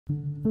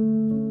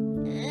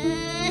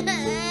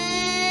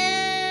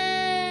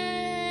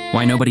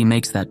Why nobody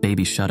makes that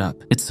baby shut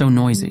up? It's so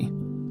noisy.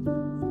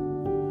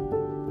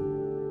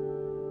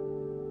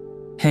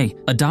 Hey,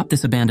 adopt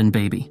this abandoned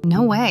baby.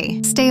 No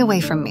way. Stay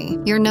away from me.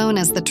 You're known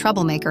as the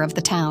troublemaker of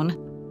the town.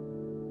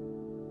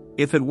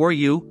 If it were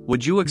you,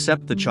 would you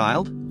accept the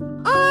child?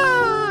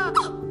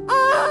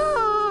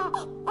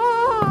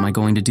 What am I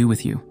going to do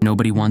with you?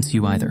 Nobody wants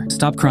you either.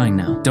 Stop crying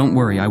now. Don't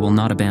worry, I will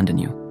not abandon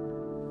you.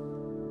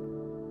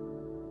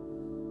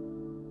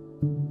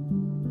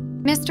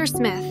 Mr.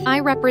 Smith, I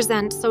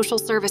represent social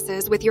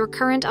services with your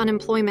current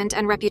unemployment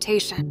and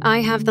reputation.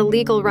 I have the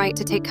legal right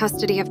to take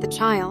custody of the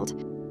child.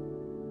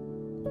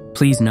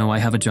 Please know I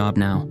have a job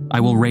now. I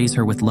will raise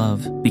her with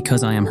love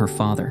because I am her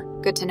father.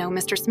 Good to know,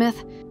 Mr.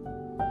 Smith.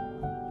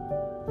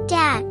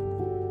 Dad.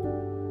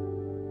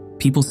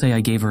 People say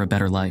I gave her a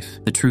better life.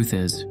 The truth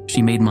is,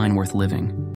 she made mine worth living.